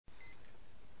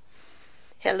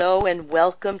Hello and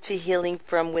welcome to Healing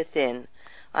from Within.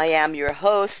 I am your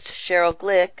host, Sheryl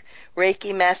Glick,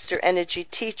 Reiki Master Energy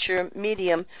Teacher,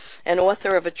 Medium, and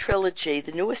author of a trilogy,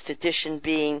 the newest edition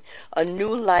being A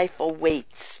New Life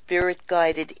Awaits,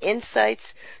 Spirit-Guided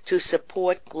Insights to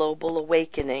Support Global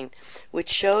Awakening, which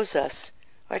shows us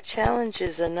our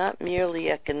challenges are not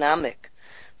merely economic,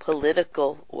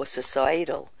 political, or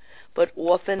societal, but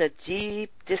often a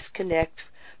deep disconnect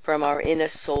from our inner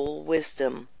soul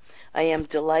wisdom. I am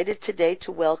delighted today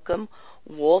to welcome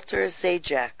Walter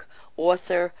Zajac,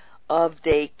 author of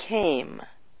They Came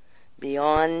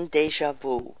Beyond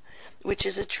Déjà, which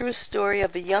is a true story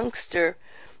of a youngster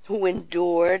who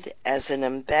endured as an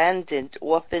abandoned,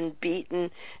 orphaned, beaten,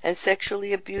 and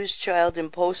sexually abused child in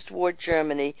post-war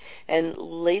Germany and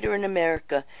later in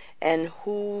America, and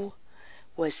who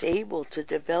was able to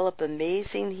develop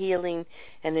amazing healing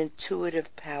and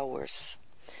intuitive powers.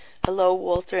 Hello,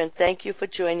 Walter, and thank you for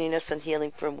joining us on Healing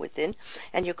from Within.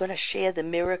 And you're going to share the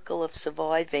miracle of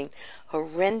surviving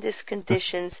horrendous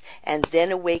conditions and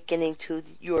then awakening to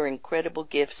your incredible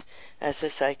gifts as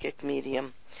a psychic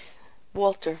medium.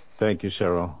 Walter. Thank you,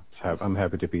 Sheryl. I'm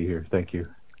happy to be here. Thank you.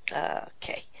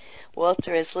 Okay.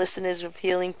 Walter, as listeners of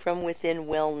Healing from Within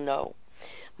well know,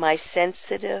 my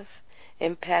sensitive,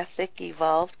 empathic,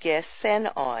 evolved guests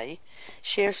and I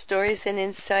share stories and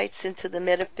insights into the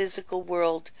metaphysical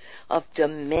world of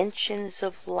dimensions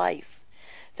of life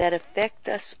that affect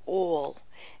us all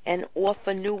and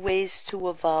offer new ways to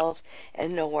evolve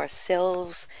and know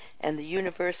ourselves and the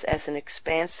universe as an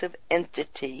expansive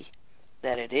entity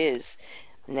that it is,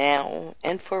 now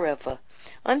and forever.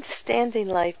 Understanding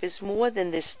life is more than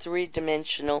this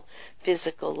three-dimensional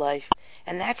physical life,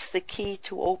 and that's the key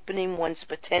to opening one's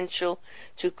potential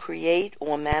to create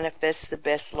or manifest the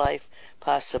best life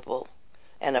possible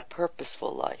and a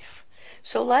purposeful life.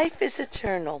 So life is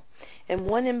eternal, and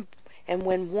when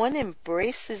one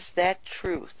embraces that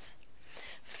truth,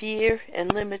 fear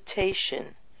and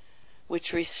limitation,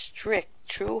 which restrict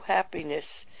true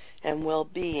happiness and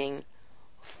well-being,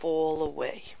 fall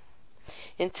away.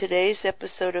 In today's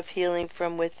episode of Healing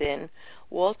from Within,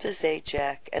 Walter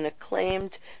Zajac, an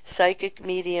acclaimed psychic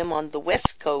medium on the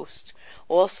West Coast,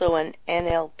 also an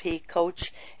NLP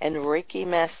coach and Reiki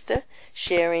master,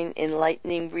 sharing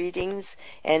enlightening readings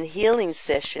and healing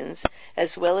sessions,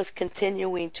 as well as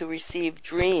continuing to receive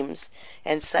dreams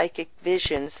and psychic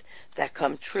visions that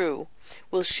come true,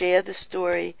 will share the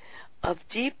story of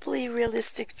deeply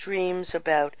realistic dreams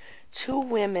about two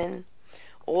women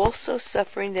also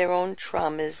suffering their own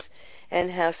traumas, and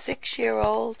how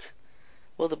 6-year-old,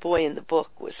 well, the boy in the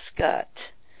book was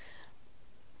Scott,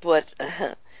 but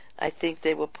I think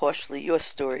they were partially your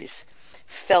stories,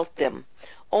 felt them.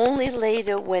 Only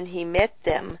later, when he met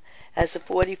them as a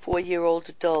 44-year-old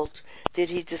adult, did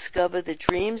he discover the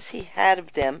dreams he had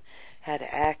of them had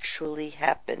actually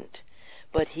happened,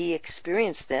 but he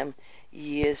experienced them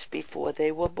years before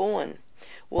they were born.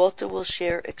 Walter will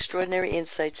share extraordinary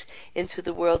insights into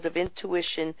the world of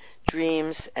intuition,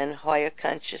 dreams, and higher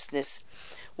consciousness.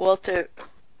 Walter,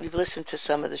 you've listened to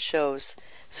some of the shows,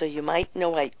 so you might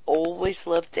know I always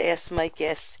love to ask my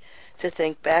guests to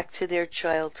think back to their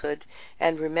childhood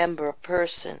and remember a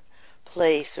person,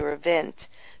 place, or event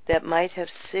that might have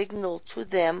signaled to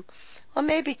them, or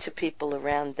maybe to people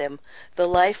around them, the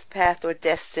life path or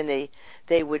destiny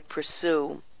they would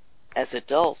pursue as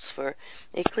adults, for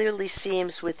it clearly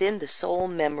seems within the soul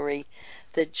memory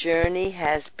the journey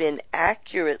has been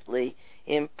accurately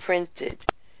imprinted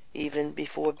even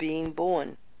before being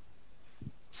born.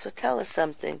 So tell us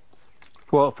something.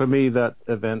 Well, for me, that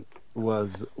event was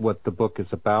what the book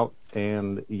is about,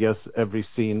 and yes, every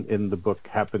scene in the book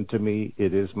happened to me.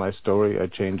 It is my story. I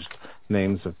changed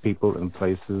names of people and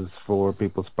places for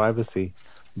people's privacy,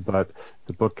 but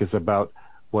the book is about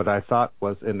what I thought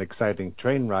was an exciting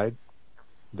train ride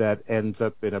that ends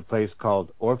up in a place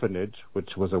called orphanage,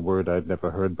 which was a word I'd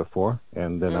never heard before.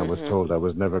 And then I was told I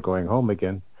was never going home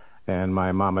again. And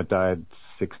my mama died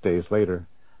 6 days later.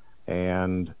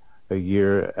 And a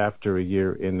year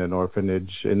in that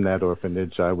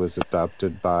orphanage, I was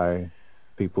adopted by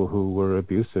people who were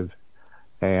abusive.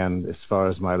 And as far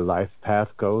as my life path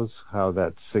goes, how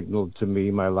that signaled to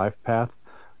me my life path,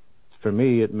 for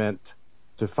me it meant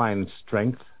to find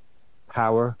strength,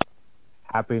 power,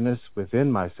 happiness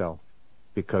within myself,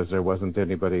 because there wasn't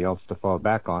anybody else to fall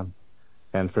back on.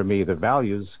 And for me, the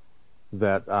values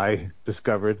that I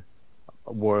discovered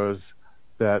was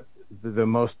that the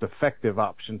most effective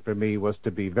option for me was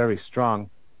to be very strong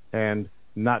and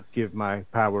not give my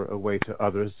power away to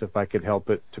others if I could help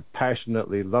it, to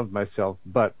passionately love myself,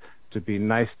 but to be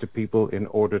nice to people in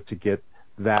order to get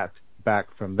that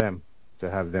back from them.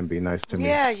 to have them be nice to me.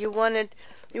 Yeah, you wanted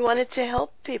to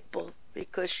help people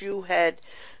because you had,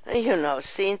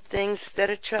 seen things that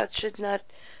a child should not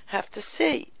have to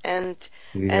see. And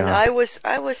Yeah. I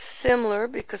was similar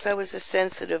because I was a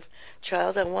sensitive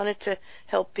child. I wanted to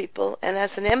help people, and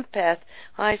as an empath,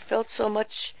 I felt so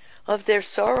much of their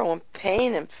sorrow and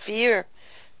pain and fear,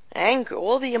 anger,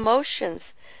 all the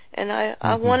emotions, and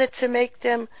I wanted to make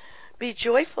them be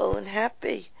joyful and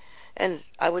happy. And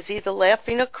I was either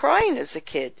laughing or crying as a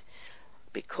kid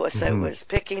because I was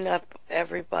picking up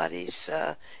everybody's,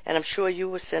 and I'm sure you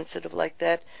were sensitive like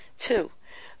that too.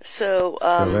 So,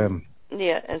 Still am.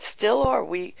 yeah, and still are.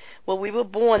 We were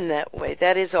born that way.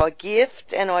 That is our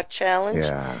gift and our challenge,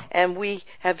 Yeah. and we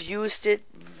have used it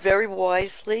very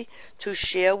wisely to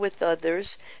share with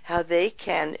others how they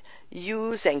can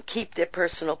use and keep their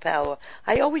personal power.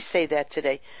 I always say that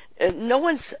today. No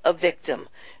one's a victim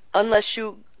unless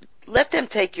you let them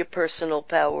take your personal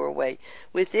power away.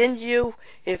 Within you,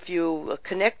 if you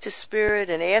connect to spirit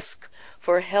and ask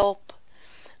for help,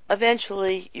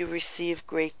 eventually you receive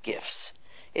great gifts.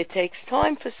 It takes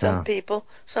time for some people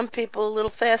a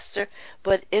little faster,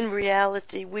 but in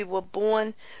reality, we were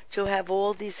born to have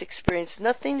all these experiences.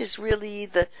 Nothing is really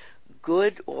either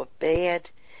good or bad.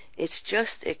 It's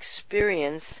just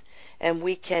experience, and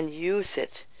we can use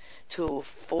it to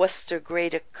foster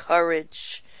greater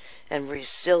courage and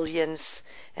resilience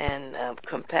and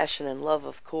compassion and love,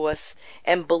 of course,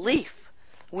 and belief.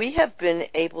 We have been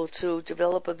able to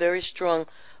develop a very strong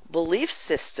belief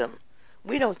system.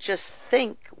 We don't just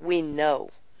think, we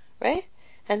know, right?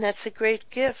 And that's a great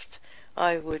gift.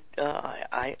 I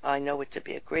know it to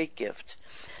be a great gift.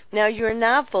 Now, your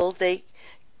novel, They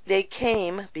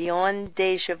Came Beyond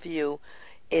Déjà Vu,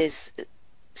 is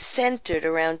centered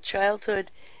around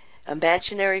childhood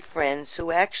imaginary friends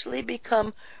who actually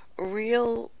become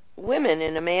real women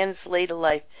in a man's later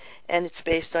life, and it's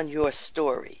based on your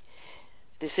story.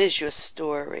 This is your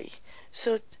story.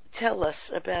 So tell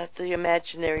us about the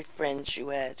imaginary friends you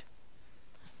had,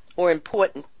 or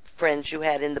important friends you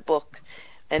had in the book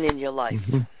and in your life.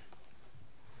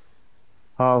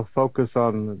 I'll focus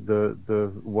on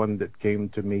the one that came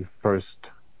to me first,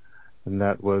 and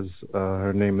that was,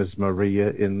 her name is Maria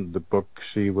in the book.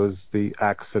 She was the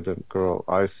accident girl.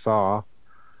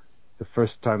 The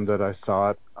first time that I saw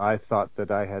it, I thought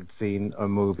that I had seen a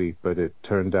movie, but it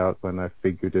turned out when I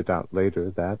figured it out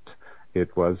later that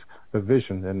it was a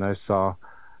vision, and I saw,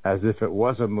 as if it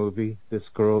was a movie, this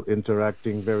girl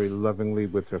interacting very lovingly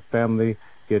with her family,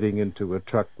 getting into a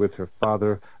truck with her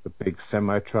father, a big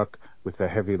semi-truck with a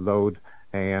heavy load,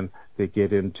 and they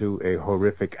get into a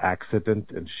horrific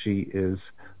accident, and she is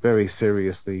very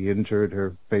seriously injured.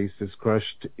 Her face is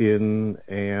crushed in,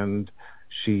 and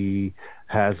she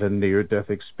has a near-death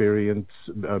experience,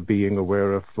 being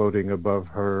aware of floating above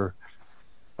her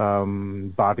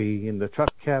body in the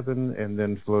truck cabin, and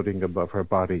then floating above her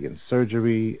body in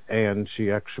surgery, and she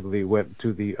actually went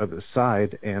to the other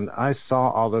side, and I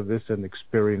saw all of this and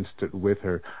experienced it with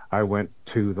her. I went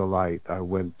to the light, I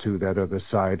went to that other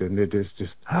side, and it is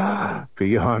just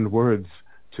beyond words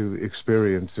to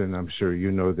experience, and I'm sure you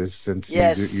know this since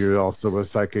you're also a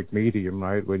psychic medium,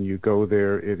 right? When you go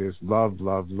there, it is love,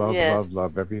 love, love, love,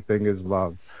 love. Everything is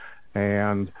love.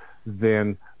 And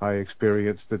then I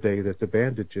experienced the day that the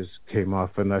bandages came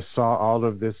off, and I saw all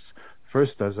of this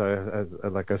first,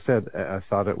 like I said, I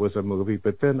thought it was a movie,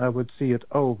 but then I would see it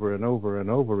over and over and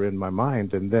over in my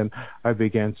mind, and then I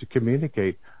began to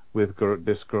communicate with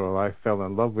this girl. I fell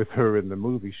in love with her in the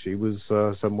movie. She was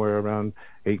somewhere around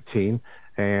 18,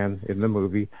 and in the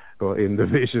movie, or in the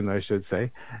vision, I should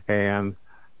say, and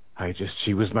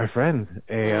she was my friend.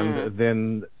 And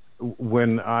then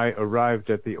when I arrived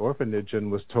at the orphanage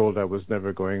and was told I was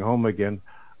never going home again,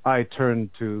 I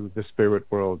turned to the spirit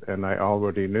world, and I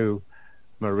already knew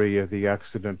Maria, the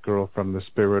accident girl, from the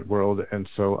spirit world, and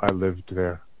so I lived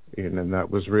there. And that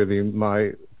was really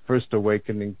my first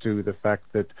awakening to the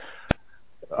fact that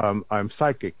I'm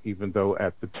psychic, even though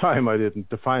at the time I didn't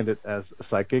define it as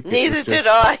psychic. Neither did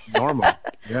I. Normal.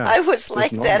 Yeah, I was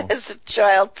like that as a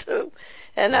child too,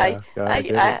 and I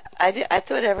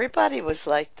thought everybody was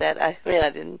like that. I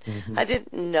mean, I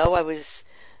didn't know I was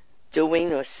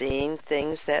doing or seeing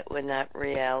things that were not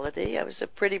reality. I was a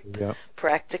pretty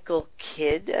practical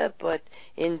kid, but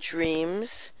in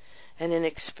dreams and in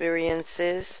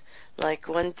experiences. Like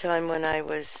one time when I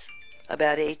was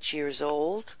about 8 years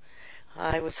old,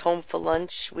 I was home for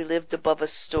lunch. We lived above a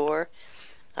store.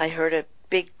 I heard a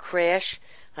big crash.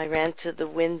 I ran to the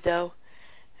window,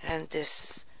 and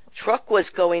this truck was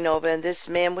going over, and this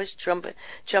man was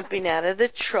jumping out of the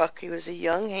truck. He was a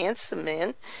young, handsome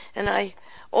man, and I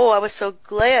oh, I was so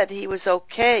glad he was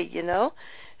okay,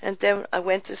 And then I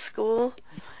went to school,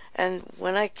 and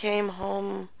when I came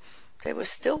home, they were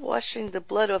still washing the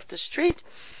blood off the street,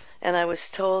 and I was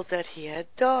told that he had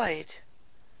died.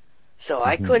 So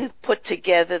I couldn't put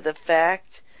together the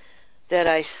fact that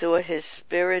I saw his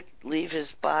spirit leave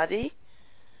his body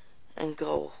and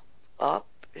go up.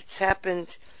 It's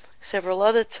happened several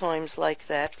other times like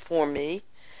that for me,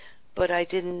 but I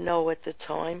didn't know at the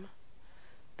time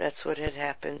that's what had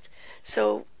happened.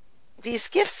 So these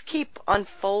gifts keep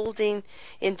unfolding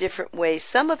in different ways.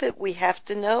 Some of it we have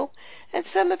to know, and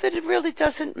some of it really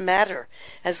doesn't matter,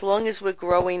 as long as we're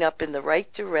growing up in the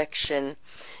right direction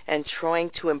and trying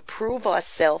to improve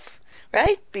ourselves,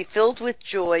 right? Be filled with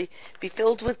joy, be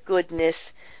filled with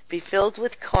goodness, be filled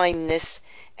with kindness,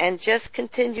 and just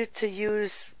continue to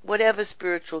use whatever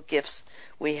spiritual gifts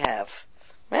we have,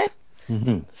 right?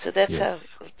 So that's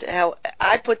how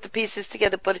I put the pieces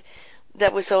together, but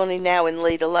that was only now in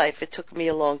later life. It took me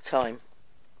a long time.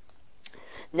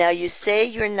 Now, you say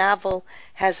your novel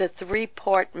has a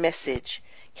 3-part message.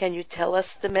 Can you tell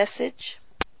us the message?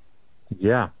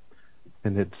 Yeah,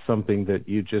 and it's something that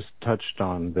you just touched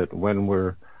on, that when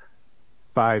we're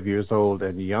 5 years old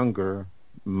and younger,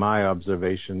 my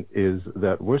observation is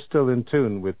that we're still in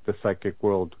tune with the psychic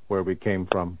world where we came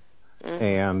from,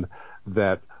 and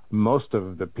that most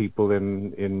of the people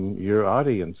in your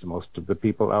audience, most of the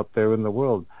people out there in the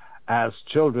world, as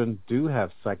children do have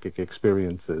psychic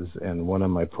experiences. And one of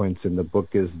my points in the book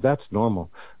is that's normal,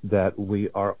 that we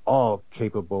are all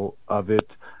capable of it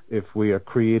if we are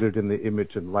created in the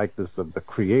image and likeness of the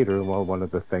Creator. Well, one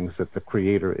of the things that the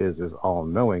Creator is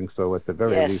all-knowing, so at the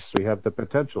very least we have the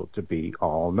potential to be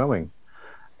all-knowing.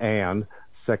 And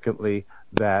secondly,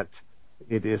 that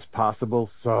it is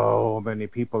possible. So many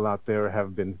people out there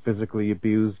have been physically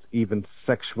abused, even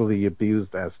sexually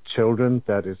abused as children.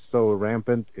 That is so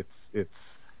rampant. It's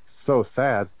so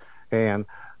sad. And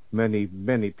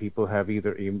many people have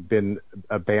either been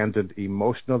abandoned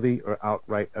emotionally or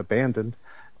outright abandoned.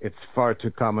 It's far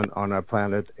too common on our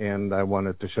planet, and I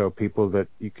wanted to show people that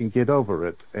you can get over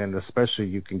it, and especially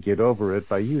you can get over it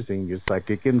by using your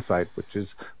psychic insight, which is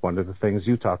one of the things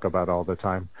you talk about all the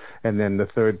time. And then the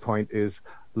third point is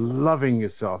loving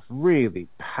yourself, really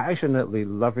passionately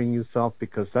loving yourself,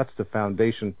 because that's the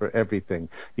foundation for everything.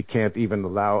 You can't even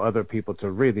allow other people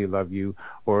to really love you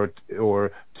or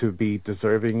to be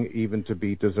deserving, even to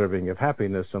be deserving of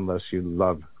happiness, unless you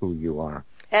love who you are.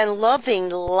 And loving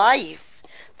life.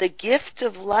 The gift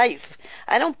of life.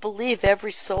 I don't believe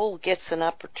every soul gets an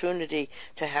opportunity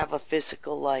to have a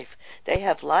physical life. They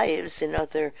have lives in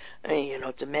other,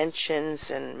 dimensions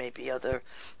and maybe other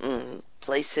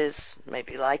places,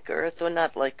 maybe like Earth or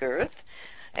not like Earth.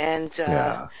 And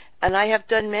I have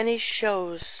done many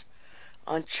shows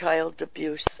on child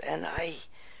abuse, and I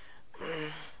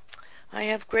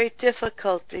have great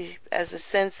difficulty as a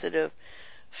sensitive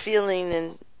feeling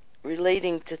and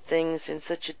relating to things in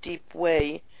such a deep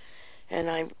way. And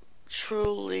I'm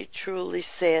truly, truly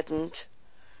saddened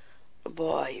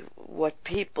by what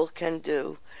people can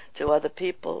do to other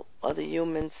people, other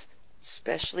humans,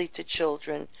 especially to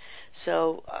children.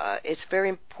 So it's very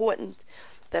important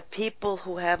that people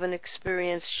who have an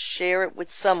experience share it with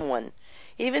someone.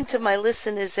 Even to my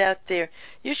listeners out there,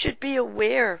 you should be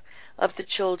aware of the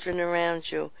children around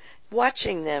you,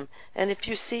 watching them, and if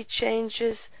you see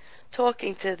changes,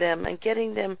 talking to them and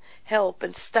getting them help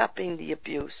and stopping the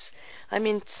abuse. I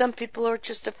mean, some people are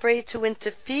just afraid to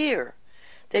interfere.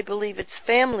 They believe it's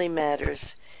family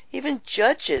matters. Even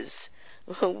judges,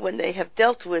 when they have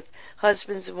dealt with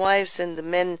husbands and wives and the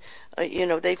men,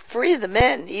 they free the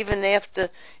men even after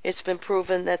it's been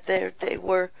proven that they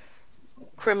were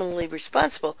criminally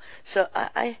responsible. So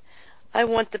I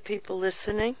want the people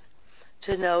listening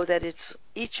to know that it's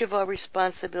each of our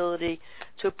responsibility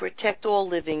to protect all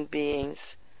living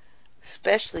beings,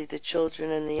 especially the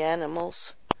children and the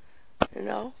animals.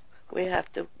 We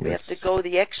have to go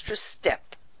the extra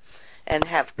step and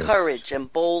have courage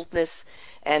and boldness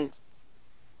and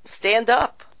stand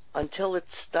up until it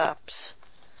stops.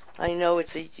 I know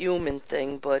it's a human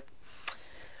thing, but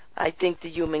I think the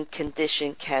human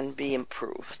condition can be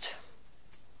improved.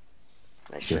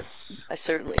 I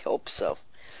certainly hope so.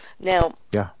 Now,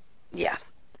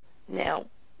 Now,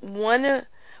 one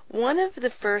of the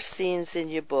first scenes in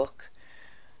your book,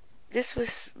 this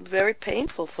was very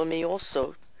painful for me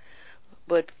also,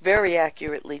 but very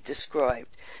accurately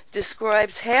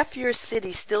describes half your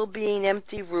city still being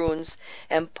empty ruins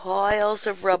and piles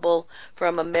of rubble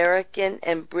from American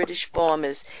and British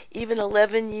bombers, even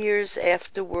 11 years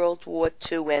after World War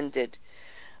II ended.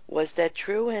 Was that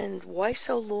true, and why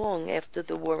so long after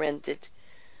the war ended?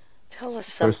 Tell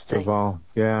us First of something. all,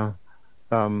 yeah.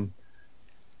 Um,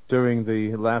 During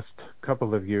the last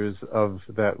couple of years of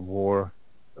that war,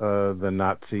 the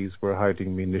Nazis were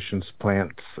hiding munitions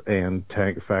plants and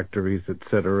tank factories,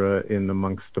 etc., in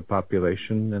amongst the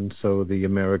population, and so the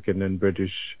American and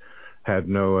British had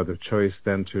no other choice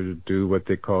than to do what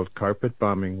they called carpet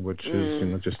bombing, which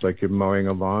is, just like you're mowing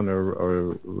a lawn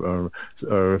or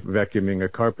vacuuming a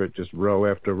carpet, just row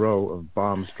after row of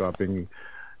bombs dropping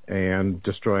and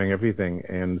destroying everything.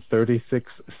 And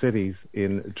 36 cities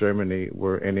in Germany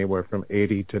were anywhere from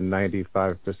 80 to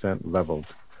 95% leveled.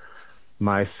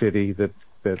 My city that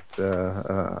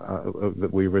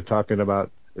we were talking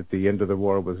about at the end of the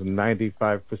war was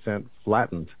 95%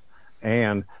 flattened,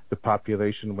 and the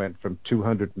population went from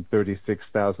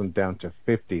 236,000 down to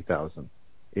 50,000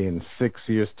 in 6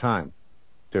 years' time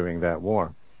during that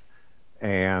war.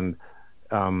 And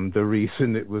the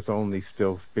reason it was only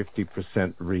still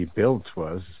 50% rebuilt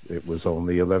was it was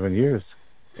only 11 years.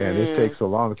 And it takes a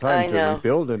long time to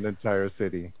rebuild an entire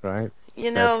city, right?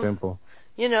 That simple.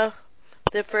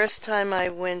 The first time I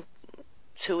went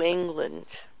to England,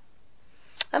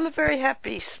 I'm a very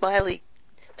happy, smiley,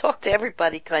 talk to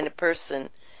everybody kind of person.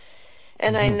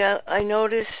 And I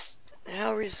noticed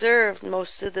how reserved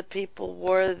most of the people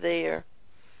were there.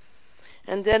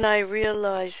 And then I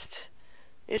realized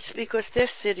it's because their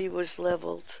city was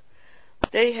leveled.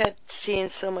 They had seen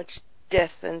so much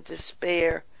death and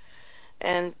despair.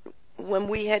 And when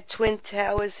we had Twin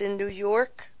Towers in New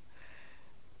York,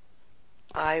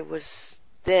 I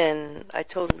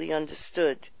totally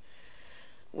understood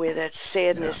where that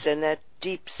sadness and that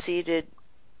deep-seated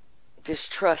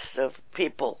distrust of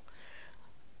people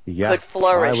could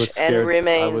flourish and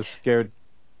remain.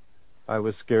 I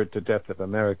was scared to death of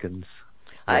Americans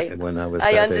when I was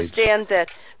I that understand age.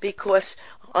 that because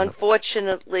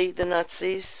unfortunately the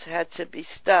Nazis had to be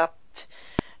stopped,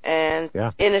 and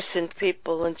innocent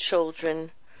people and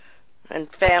children and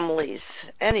families,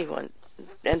 anyone,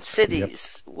 and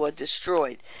cities were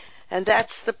destroyed. And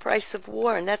that's the price of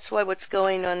war, and that's why what's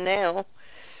going on now,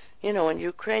 in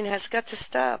Ukraine has got to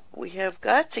stop. We have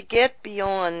got to get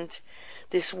beyond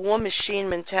this war machine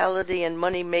mentality and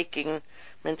money-making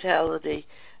mentality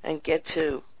and get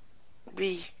to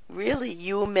be really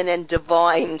human and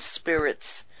divine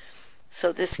spirits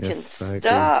so this can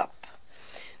stop.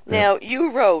 Now,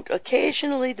 you wrote,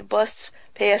 occasionally the bus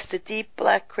passed a deep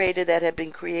black crater that had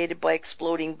been created by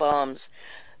exploding bombs.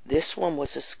 This one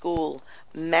was a school.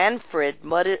 Manfred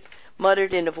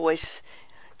muttered in a voice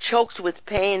choked with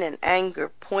pain and anger,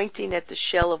 pointing at the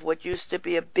shell of what used to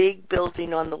be a big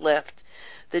building on the left.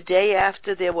 The day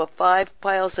after, there were 5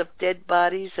 piles of dead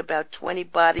bodies, about 20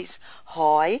 bodies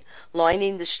high,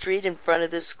 lining the street in front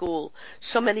of the school.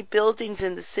 So many buildings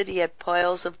in the city had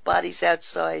piles of bodies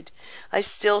outside. I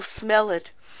still smell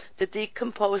it. The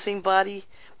decomposing bloody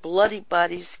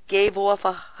bodies gave off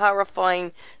a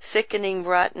horrifying, sickening,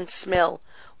 rotten smell.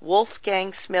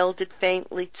 Wolfgang smelled it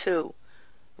faintly, too.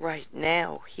 Right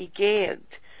now, he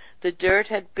gagged. The dirt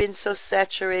had been so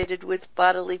saturated with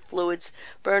bodily fluids,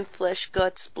 burnt flesh,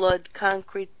 guts, blood,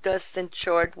 concrete, dust, and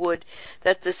charred wood,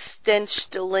 that the stench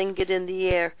still lingered in the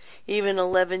air, even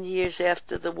 11 years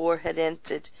after the war had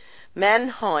ended.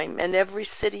 Mannheim and every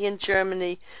city in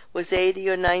Germany was 80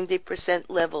 or 90%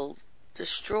 leveled,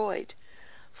 destroyed,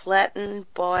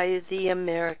 flattened by the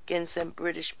Americans and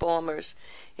British bombers,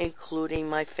 including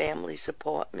my family's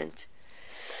apartment.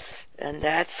 And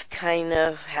that's kind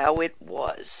of how it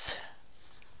was.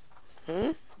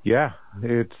 Yeah,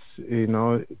 it's,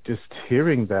 just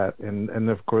hearing that and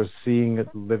of course seeing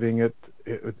it, living it,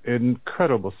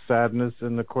 incredible sadness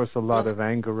and of course a lot of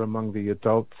anger among the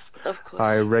adults. Of course.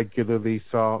 I regularly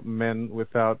saw men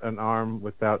without an arm,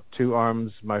 without 2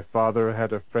 arms. My father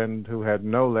had a friend who had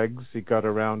no legs. He got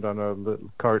around on a little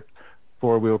cart,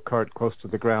 4-wheel cart close to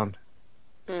the ground.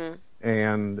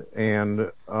 And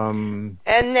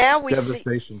now we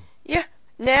devastation. see,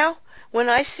 now when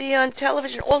I see on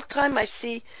television all the time, I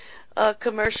see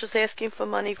commercials asking for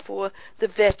money for the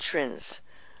veterans.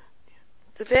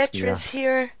 The veterans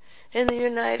here in the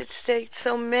United States,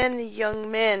 so many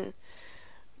young men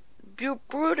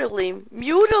brutally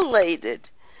mutilated.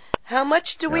 How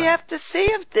much do we have to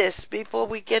see of this before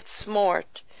we get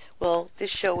smart? Well, this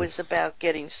show is about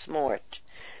getting smart.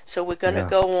 So we're going to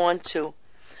go on to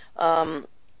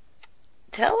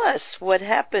tell us what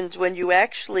happened when you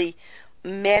actually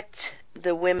met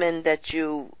the women that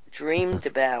you dreamed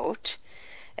about,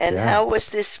 and how was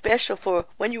this special for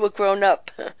when you were grown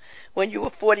up, when you were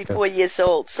 44 years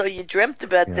old? So you dreamt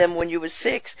about them when you were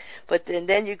 6, but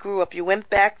then you grew up. You went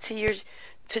back to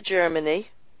Germany.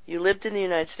 You lived in the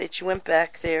United States. You went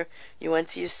back there. You went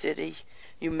to your city.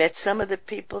 You met some of the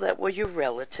people that were your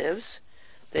relatives.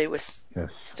 They were Yes.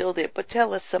 still there. But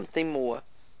tell us something more.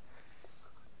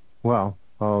 Well,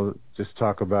 I'll just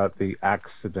talk about the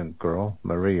accident girl,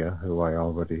 Maria, who I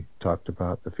already talked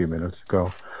about a few minutes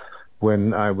ago.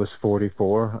 When I was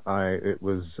 44, I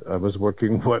was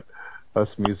working what us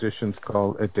musicians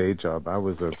call a day job. I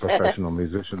was a professional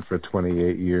musician for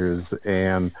 28 years,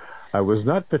 and I was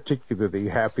not particularly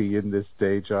happy in this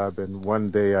day job. And one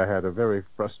day I had a very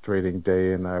frustrating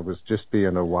day, and I was just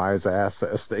being a wise ass,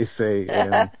 as they say,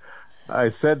 and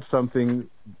I said something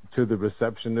to the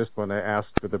receptionist when I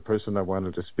asked for the person I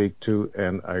wanted to speak to,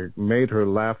 and I made her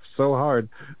laugh so hard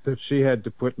that she had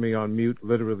to put me on mute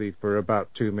literally for about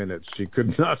 2 minutes. She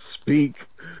could not speak,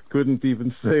 couldn't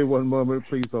even say one moment,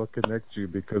 please, I'll connect you,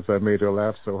 because I made her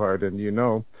laugh so hard. And you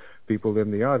know, people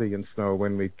in the audience know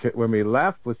when we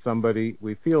laugh with somebody,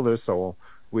 we feel their soul,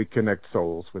 we connect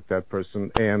souls with that person,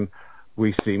 and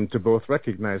we seem to both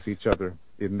recognize each other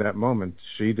in that moment.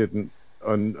 She didn't.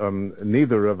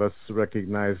 Neither of us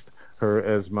recognized her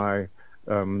as my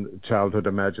childhood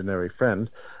imaginary friend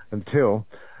until,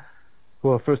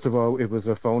 well, first of all, it was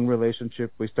a phone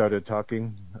relationship. We started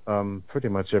talking pretty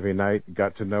much every night,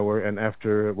 got to know her, and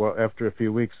after a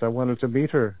few weeks, I wanted to meet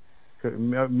her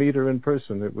in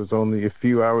person. It was only a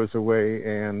few hours away,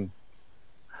 and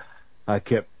I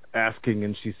kept asking,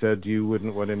 and she said, you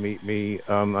wouldn't want to meet me.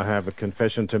 I have a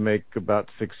confession to make. About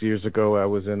 6 years ago, I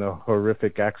was in a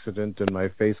horrific accident and my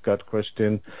face got crushed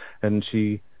in, and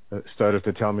she started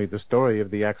to tell me the story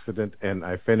of the accident, and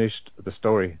I finished the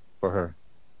story for her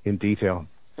in detail.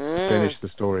 Finished the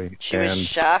story. She was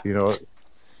shocked. You know,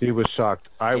 she was shocked.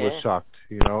 I was shocked,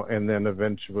 you know, and then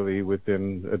eventually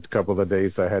within a couple of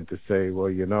days I had to say, well,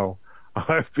 you know,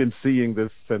 I've been seeing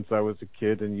this since I was a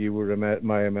kid, and you were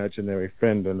my imaginary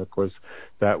friend. And, of course,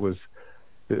 it was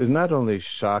not only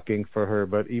shocking for her,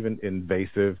 but even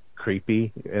invasive,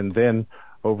 creepy. And then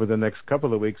over the next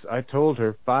couple of weeks, I told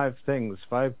her 5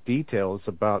 details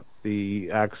about the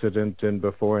accident and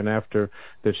before and after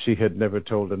that she had never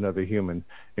told another human,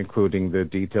 including the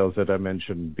details that I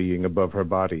mentioned, being above her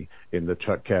body in the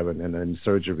truck cabin and in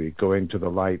surgery, going to the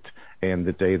light, and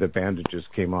the day the bandages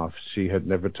came off. She had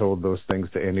never told those things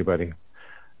to anybody.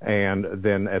 And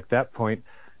then at that point,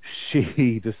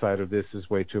 she decided this is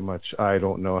way too much. I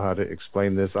don't know how to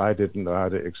explain this. I didn't know how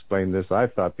to explain this. I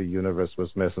thought the universe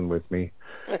was messing with me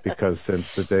because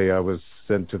since the day I was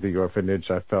sent to the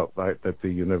orphanage, I felt like that the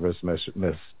universe messed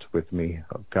with me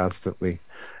constantly.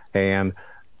 And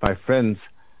my friends,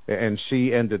 and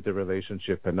she ended the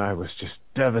relationship, and I was just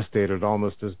devastated,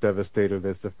 almost as devastated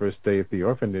as the first day at the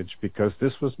orphanage, because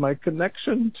this was my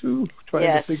connection to trying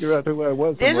to figure out who I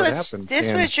was and what happened.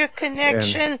 This was your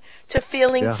connection to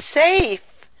feeling safe.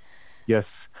 Yes.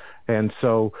 And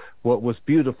so what was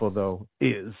beautiful, though,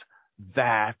 is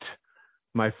that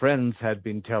my friends had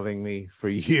been telling me for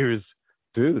years,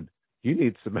 dude, you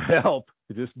need some help,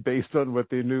 just based on what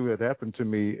they knew had happened to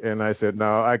me. And I said,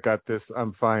 no, I got this.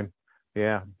 I'm fine.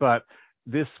 Yeah, but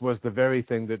this was the very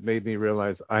thing that made me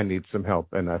realize I need some help.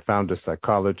 And I found a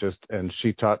psychologist, and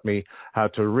she taught me how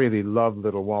to really love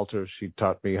little Walter. She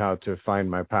taught me how to find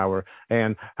my power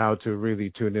and how to really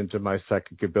tune into my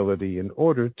psychic ability in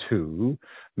order to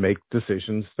make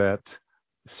decisions that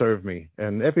serve me.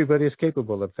 And everybody is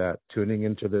capable of that, tuning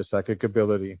into their psychic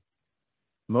ability.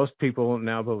 Most people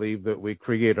now believe that we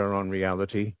create our own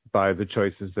reality by the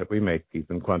choices that we make.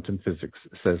 Even quantum physics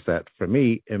says that. For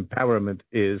me, empowerment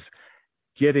is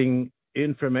getting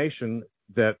information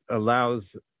that allows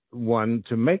one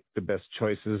to make the best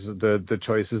choices, the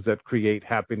choices that create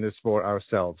happiness for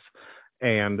ourselves.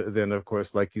 And then, of course,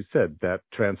 like you said, that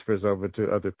transfers over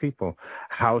to other people.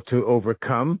 How to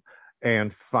overcome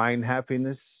and find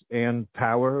happiness and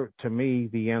power, to me,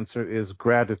 the answer is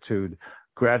gratitude.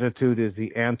 Gratitude is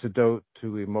the antidote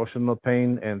to emotional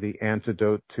pain and the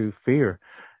antidote to fear.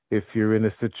 If you're in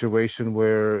a situation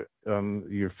where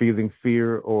you're feeling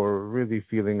fear or really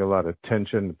feeling a lot of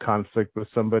tension, conflict with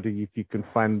somebody, if you can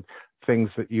find things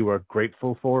that you are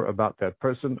grateful for about that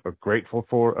person or grateful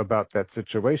for about that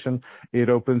situation, it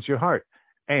opens your heart.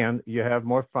 And you have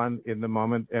more fun in the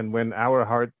moment. And when our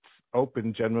hearts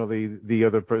open, generally the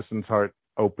other person's heart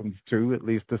opens too, at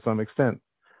least to some extent.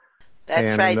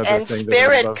 That's right. And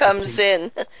spirit comes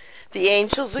in. The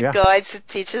angels and guides, the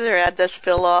teachers around us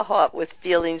fill our heart with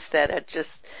feelings that are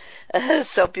just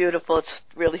so beautiful. It's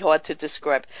really hard to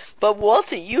describe. But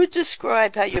Walter, you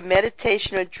describe how your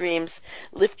meditation or dreams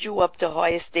lift you up to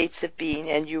higher states of being,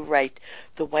 and you write,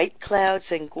 the white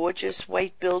clouds and gorgeous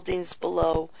white buildings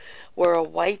below were a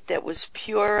white that was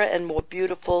purer and more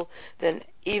beautiful than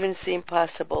even seemed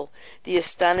possible. The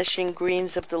astonishing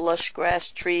greens of the lush grass,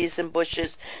 trees, and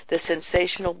bushes, the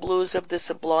sensational blues of the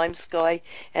sublime sky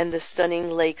and the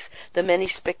stunning lakes, the many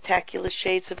spectacular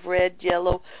shades of red,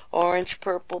 yellow, orange,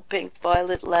 purple, pink,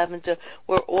 violet, lavender,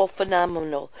 were all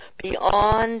phenomenal,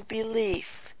 beyond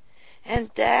belief.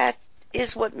 And that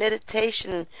is what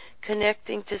meditation,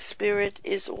 connecting to spirit,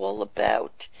 is all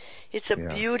about. It's a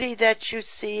beauty that you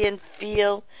see and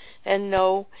feel and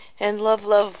know and love,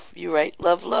 love. You write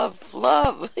love, love,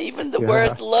 love. Even the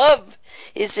word love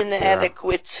is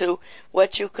inadequate to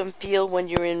what you can feel when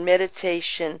you're in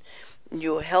meditation.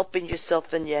 You're helping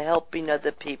yourself and you're helping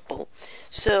other people.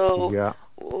 So,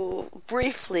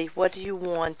 briefly, what do you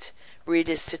want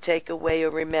readers to take away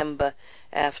or remember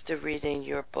after reading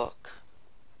your book?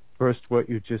 First, what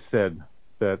you just said,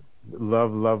 that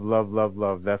love, love, love, love,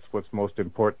 love, that's what's most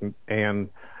important, and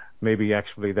maybe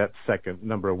actually that's second.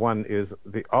 Number one is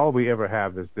all we ever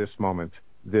have is this moment.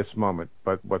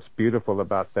 But what's beautiful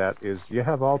about that is you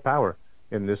have all power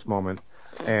in this moment,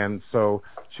 and so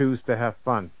choose to have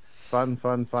fun. Fun.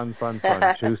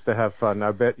 Choose to have fun.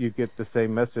 I bet you get the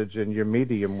same message in your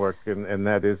medium work, and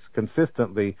that is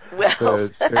consistently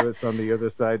the spirits on the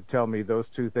other side tell me those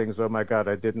two things. Oh my God,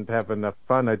 I didn't have enough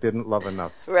fun. I didn't love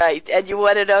enough. Right. And you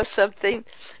want to know something?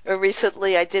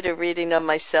 Recently I did a reading on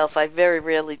myself. I very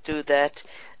rarely do that.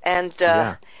 And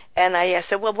I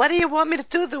said, well, what do you want me to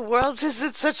do? The world is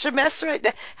in such a mess right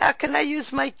now. How can I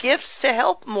use my gifts to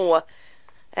help more?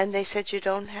 And they said, you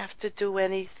don't have to do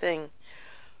anything.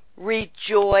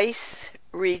 Rejoice,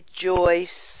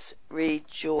 rejoice,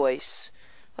 rejoice.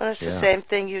 Well, that's the same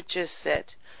thing you just said.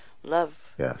 Love,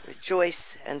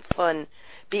 rejoice, and fun.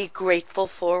 Be grateful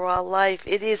for our life.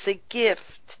 It is a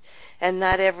gift, and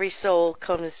not every soul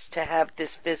comes to have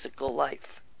this physical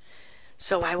life.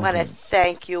 So I want to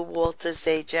thank you, Walter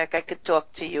Zajac. I could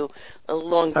talk to you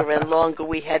longer and longer.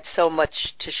 We had so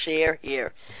much to share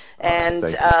here. And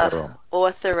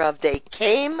author of They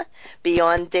Came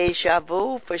Beyond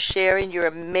Déjà, for sharing your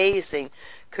amazing,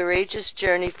 courageous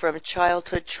journey from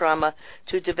childhood trauma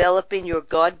to developing your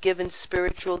God-given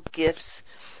spiritual gifts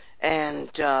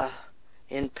and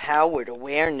empowered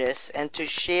awareness, and to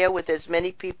share with as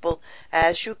many people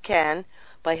as you can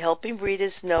by helping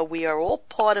readers know we are all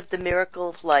part of the miracle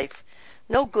of life,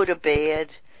 no good or bad,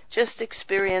 just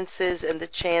experiences and the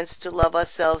chance to love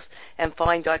ourselves and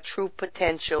find our true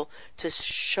potential to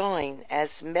shine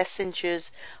as messengers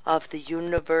of the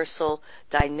universal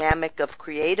dynamic of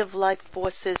creative life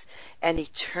forces and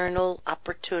eternal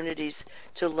opportunities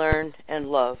to learn and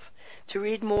love. To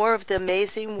read more of the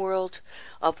amazing world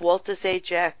of Walter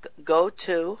Zajac, go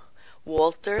to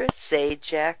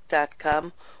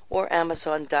walterzajac.com or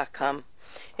Amazon.com.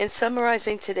 In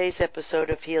summarizing today's episode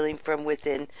of Healing from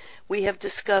Within, we have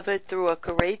discovered through a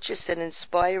courageous and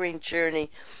inspiring journey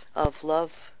of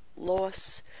love,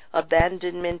 loss,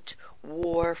 abandonment,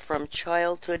 war, from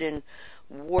childhood in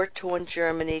war-torn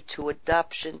Germany to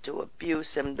adoption to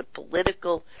abuse and the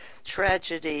political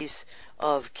tragedies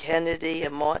of Kennedy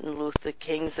and Martin Luther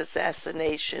King's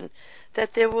assassination,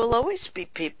 that there will always be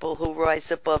people who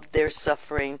rise above their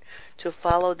suffering to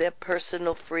follow their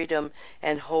personal freedom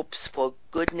and hopes for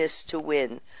goodness to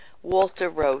win. Walter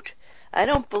wrote, I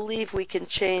don't believe we can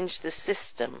change the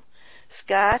system.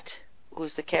 Scott,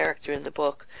 who's the character in the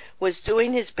book, was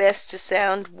doing his best to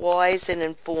sound wise and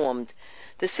informed.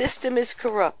 The system is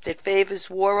corrupt. It favors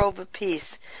war over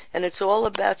peace, and it's all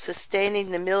about sustaining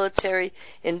the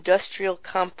military-industrial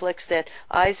complex that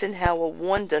Eisenhower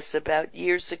warned us about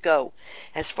years ago.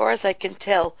 As far as I can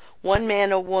tell, one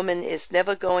man or woman is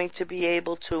never going to be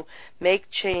able to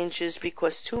make changes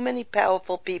because too many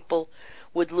powerful people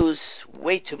would lose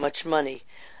way too much money.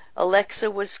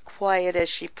 Alexa was quiet as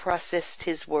she processed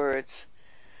his words.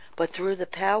 But through the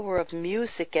power of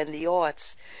music and the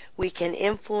arts, we can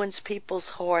influence people's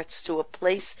hearts to a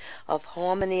place of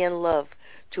harmony and love,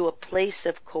 to a place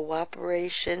of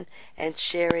cooperation and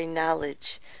sharing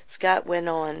knowledge. Scott went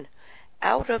on,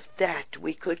 out of that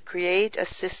we could create a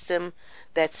system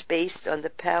that's based on the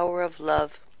power of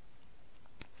love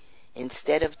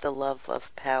instead of the love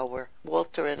of power.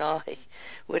 Walter and I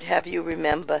would have you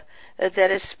remember that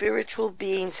as spiritual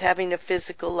beings having a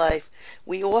physical life,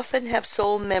 we often have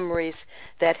soul memories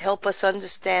that help us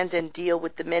understand and deal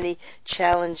with the many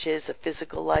challenges a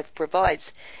physical life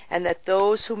provides, and that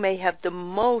those who may have the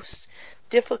most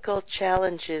difficult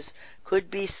challenges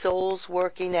could be souls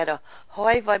working at a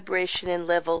high vibration and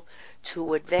level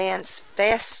to advance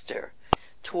faster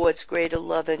towards greater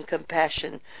love and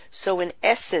compassion. So in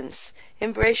essence,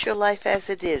 embrace your life as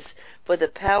it is, for the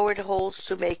power it holds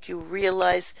to make you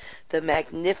realize the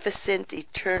magnificent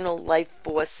eternal life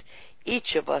force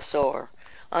each of us are.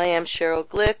 I am Sheryl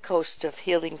Glick, host of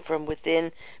Healing from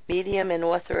Within, medium and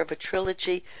author of a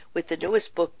trilogy, with the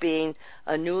newest book being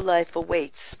A New Life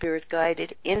Awaits,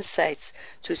 Spirit-Guided Insights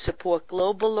to Support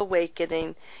Global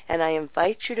Awakening, and I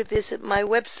invite you to visit my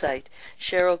website,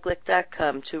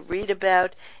 SherylGlick.com, to read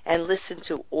about and listen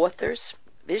to authors,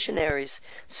 visionaries,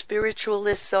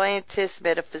 spiritualists, scientists,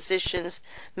 metaphysicians,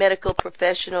 medical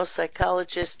professionals,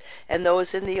 psychologists, and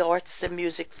those in the arts and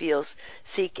music fields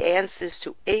seek answers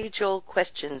to age-old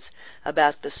questions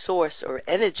about the source or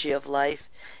energy of life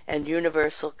and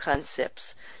universal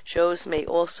concepts. Shows may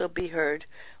also be heard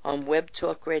on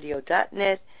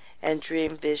webtalkradio.net and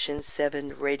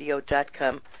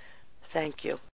dreamvision7radio.com. Thank you.